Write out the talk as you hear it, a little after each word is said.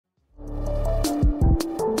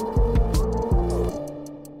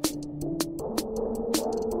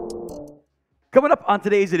Coming up on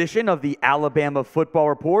today's edition of the Alabama Football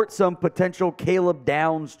Report, some potential Caleb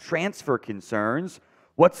Downs transfer concerns.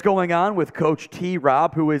 What's going on with Coach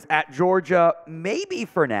T-Rob, who is at Georgia, maybe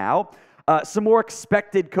for now. Some more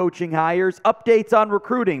expected coaching hires, updates on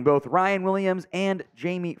recruiting, both Ryan Williams and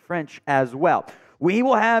Jaime Ffrench as well. We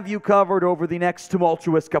will have you covered over the next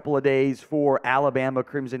tumultuous couple of days for Alabama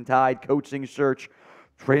Crimson Tide coaching search.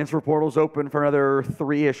 Transfer portal's open for another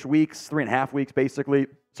 3-ish weeks, 3.5 weeks basically.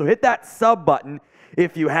 So hit that sub button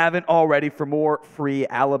if you haven't already for more free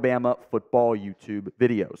Alabama football YouTube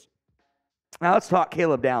videos. Now let's talk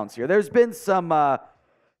Caleb Downs here. There's been some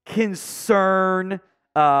concern,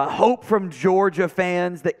 hope from Georgia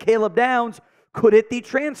fans that Caleb Downs could hit the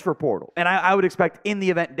transfer portal. And I would expect in the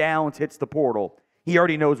event Downs hits the portal, he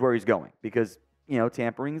already knows where he's going because, you know,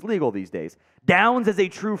 tampering is legal these days. Downs, as a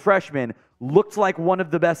true freshman, looked like one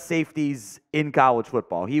of the best safeties in college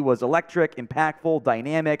football. He was electric, impactful,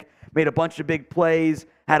 dynamic, made a bunch of big plays,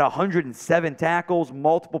 had 107 tackles,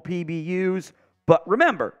 multiple PBUs. But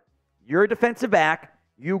remember, you're a defensive back.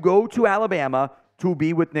 You go to Alabama to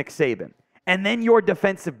be with Nick Saban. And then your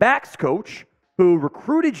defensive backs coach, who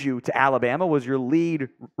recruited you to Alabama, was your lead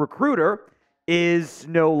recruiter, is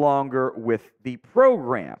no longer with the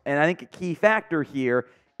program. And I think a key factor here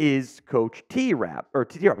is Coach T-Rob,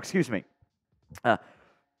 excuse me.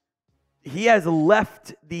 He has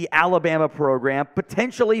left the Alabama program,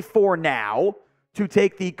 potentially for now, to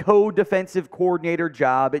take the co-defensive coordinator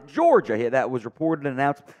job at Georgia. That was reported and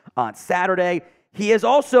announced on Saturday. He has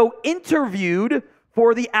also interviewed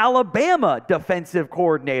for the Alabama defensive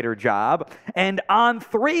coordinator job. And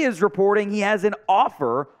On3 is reporting he has an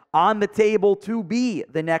offer on the table to be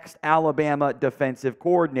the next Alabama defensive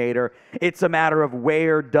coordinator. It's a matter of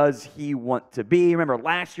where does he want to be. Remember,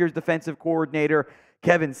 last year's defensive coordinator,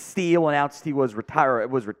 Kevin Steele, announced he was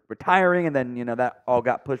retiring, and then, you know, that all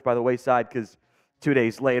got pushed by the wayside because 2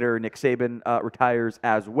 days later, Nick Saban retires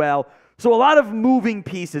as well. So a lot of moving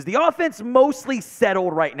pieces. The offense mostly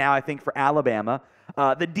settled right now, I think, for Alabama.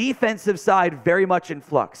 The defensive side very much in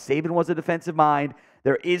flux. Saban was a defensive mind.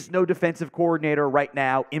 There is no defensive coordinator right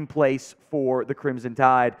now in place for the Crimson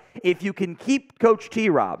Tide. If you can keep Coach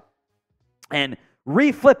T-Rob and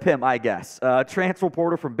reflip him, I guess, transfer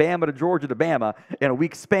portal from Bama to Georgia to Bama in a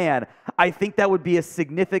week span, I think that would be a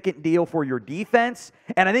significant deal for your defense.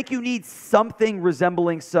 And I think you need something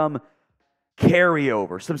resembling some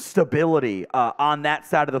carryover, some stability on that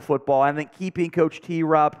side of the football. I think keeping Coach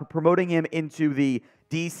T-Rob, promoting him into the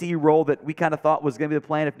DC role that we kind of thought was going to be the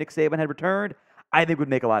plan if Nick Saban had returned, I think would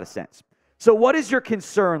make a lot of sense. So what is your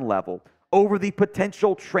concern level over the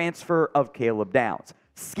potential transfer of Caleb Downs?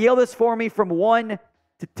 Scale this for me from 1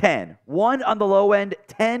 to 10. 1 on the low end,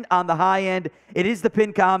 10 on the high end. It is the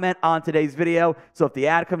pinned comment on today's video. So if the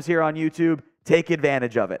ad comes here on YouTube, take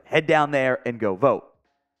advantage of it. Head down there and go vote.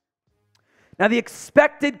 Now, the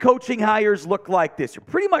expected coaching hires look like this. You're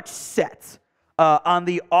pretty much set on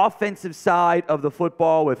the offensive side of the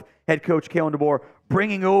football with head coach Kalen DeBoer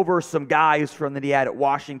bringing over some guys from that he had at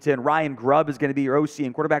Washington. Ryan Grubb is going to be your OC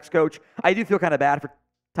and quarterbacks coach. I do feel kind of bad for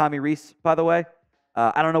Tommy Rees, by the way.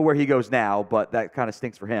 I don't know where he goes now, but that kind of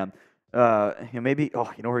stinks for him. Maybe,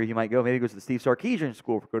 you know where he might go? Maybe he goes to the Steve Sarkisian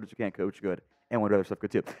School for coaches who can't coach good. And what other stuff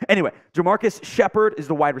good too. Anyway, Jamarcus Shepard is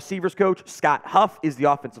the wide receivers coach. Scott Huff is the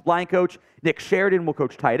offensive line coach. Nick Sheridan will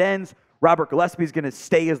coach tight ends. Robert Gillespie is going to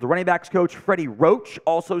stay as the running backs coach. Freddie Roach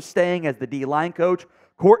also staying as the D-line coach.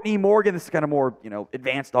 Courtney Morgan, this is kind of more,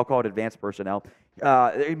 advanced, I'll call it advanced personnel.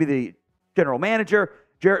 He'd be the general manager.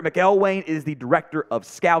 Jarrett McElwain is the director of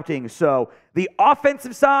scouting. So the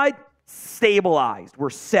offensive side, stabilized.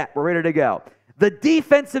 We're set. We're ready to go. The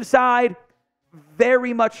defensive side,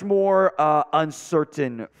 very much more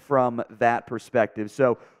uncertain from that perspective.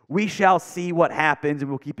 So we shall see what happens,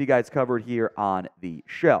 and we'll keep you guys covered here on the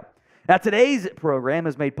show. Now, today's program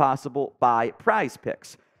is made possible by Prize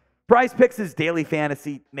Picks. Prize Picks is daily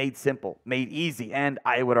fantasy made simple, made easy, and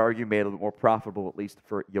I would argue made a little bit more profitable, at least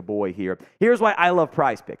for your boy here. Here's why I love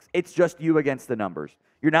Prize Picks. It's just you against the numbers.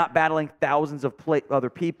 You're not battling thousands of other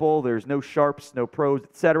people. There's no sharps, no pros,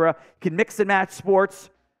 etc. You can mix and match sports.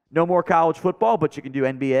 No more college football, but you can do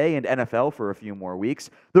NBA and NFL for a few more weeks.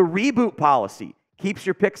 The reboot policy keeps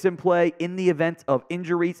your picks in play in the event of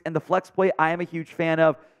injuries, and the flex play I am a huge fan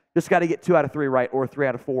of. Just got to get 2 out of 3 right or 3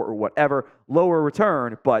 out of 4 or whatever. Lower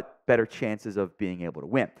return, but better chances of being able to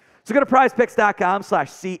win. So go to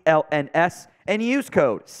prizepicks.com/CLNS and use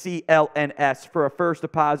code CLNS for a first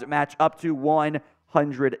deposit match up to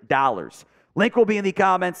 $100. Link will be in the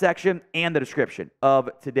comment section and the description of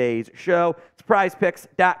today's show. It's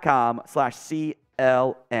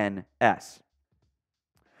prizepicks.com/CLNS.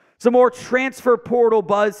 Some more transfer portal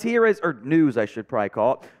buzz here, or news I should probably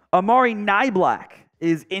call it. Amari Niblack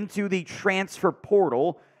is into the transfer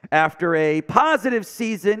portal after a positive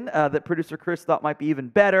season that producer Chris thought might be even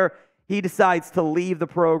better. He decides to leave the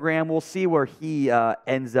program. We'll see where he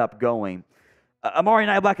ends up going. Amari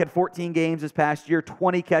Niblack had 14 games this past year,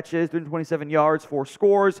 20 catches, 227 yards, 4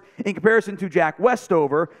 scores. In comparison to Jack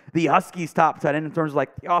Westover, the Huskies' top tight end, in terms of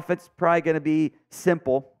like the offense, probably going to be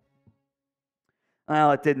simple.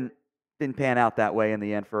 Well, it didn't pan out that way in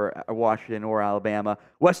the end for Washington or Alabama.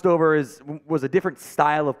 Westover was a different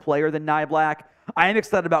style of player than Niblack. I am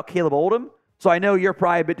excited about Caleb Oldham, so I know you're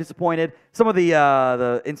probably a bit disappointed. Some of the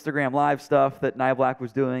Instagram Live stuff that Niblack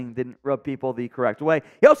was doing didn't rub people the correct way.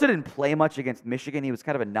 He also didn't play much against Michigan. He was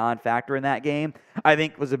kind of a non-factor in that game. I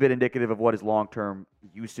think was a bit indicative of what his long-term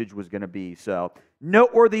usage was going to be. So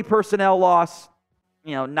noteworthy personnel loss,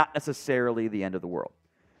 not necessarily the end of the world.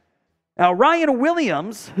 Now, Ryan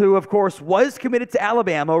Williams, who, of course, was committed to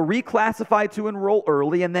Alabama, reclassified to enroll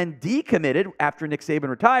early, and then decommitted after Nick Saban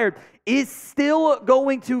retired, is still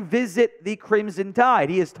going to visit the Crimson Tide.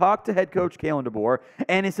 He has talked to head coach Kalen DeBoer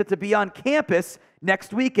and is set to be on campus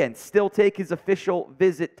next weekend, still take his official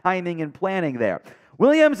visit timing and planning there.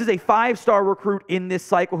 Williams is a 5-star recruit in this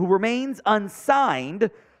cycle who remains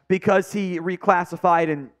unsigned because he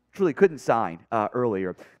reclassified and truly couldn't sign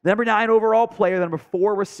earlier. Number 9 overall player, the number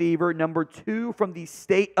 4 receiver, number 2 from the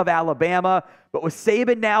state of Alabama. But with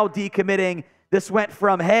Saban now decommitting, this went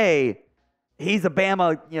from, hey, he's a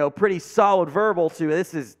Bama, pretty solid verbal, to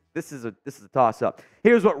this is a toss-up.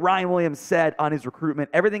 Here's what Ryan Williams said on his recruitment.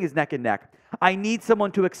 Everything is neck and neck. I need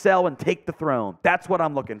someone to excel and take the throne. That's what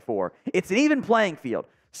I'm looking for. It's an even playing field.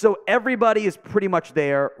 So everybody is pretty much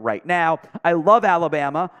there right now. I love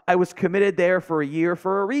Alabama. I was committed there for a year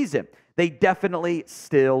for a reason. They definitely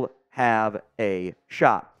still have a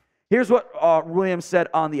shot. Here's what Williams said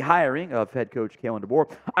on the hiring of head coach Kalen DeBoer.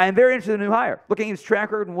 I am very interested in the new hire. Looking at his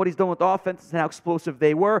track record and what he's done with offenses and how explosive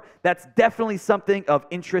they were, that's definitely something of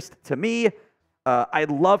interest to me. I'd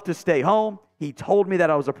love to stay home. He told me that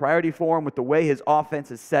I was a priority for him with the way his offense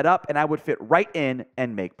is set up, and I would fit right in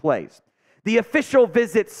and make plays. The official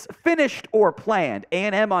visits finished or planned.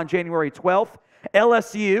 A&M on January 12th,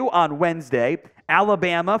 LSU on Wednesday,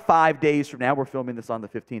 Alabama 5 days from now. We're filming this on the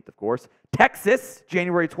 15th, of course. Texas,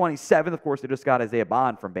 January 27th. Of course, they just got Isaiah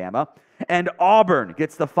Bond from Bama. And Auburn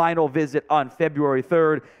gets the final visit on February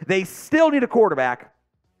 3rd. They still need a quarterback.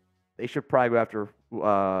 They should probably go after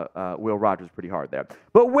Will Rogers pretty hard there.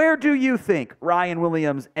 But where do you think Ryan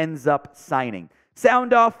Williams ends up signing?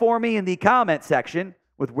 Sound off for me in the comment section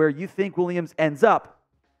with where you think Williams ends up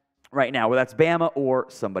right now, whether that's Bama or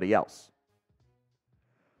somebody else.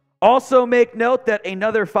 Also make note that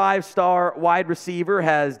another 5-star wide receiver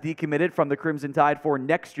has decommitted from the Crimson Tide for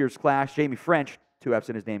next year's class, Jaime Ffrench. 2 F's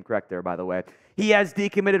in his name correct there, by the way. He has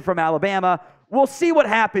decommitted from Alabama. We'll see what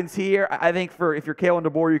happens here. I think if you're Kalen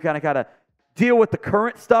DeBoer, you kind of got to deal with the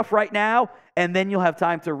current stuff right now, and then you'll have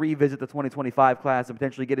time to revisit the 2025 class and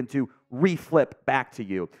potentially get him to reflip back to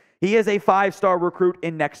you. He is a 5-star recruit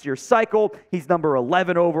in next year's cycle. He's number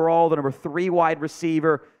 11 overall, the number 3 wide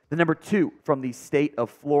receiver, the number 2 from the state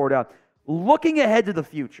of Florida. Looking ahead to the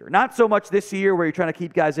future, not so much this year where you're trying to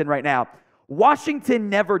keep guys in right now, Washington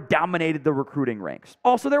never dominated the recruiting ranks.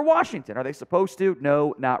 Also, they're Washington. Are they supposed to?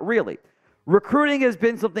 No, not really. Recruiting has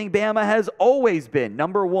been something Bama has always been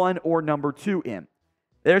number 1 or number 2 in.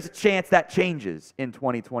 There's a chance that changes in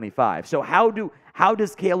 2025. So how does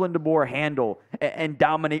Kalen DeBoer handle and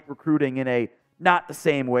dominate recruiting in a not the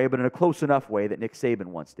same way, but in a close enough way that Nick Saban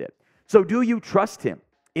once did? So do you trust him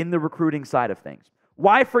in the recruiting side of things?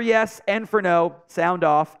 Y for yes and for no, sound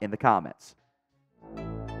off in the comments.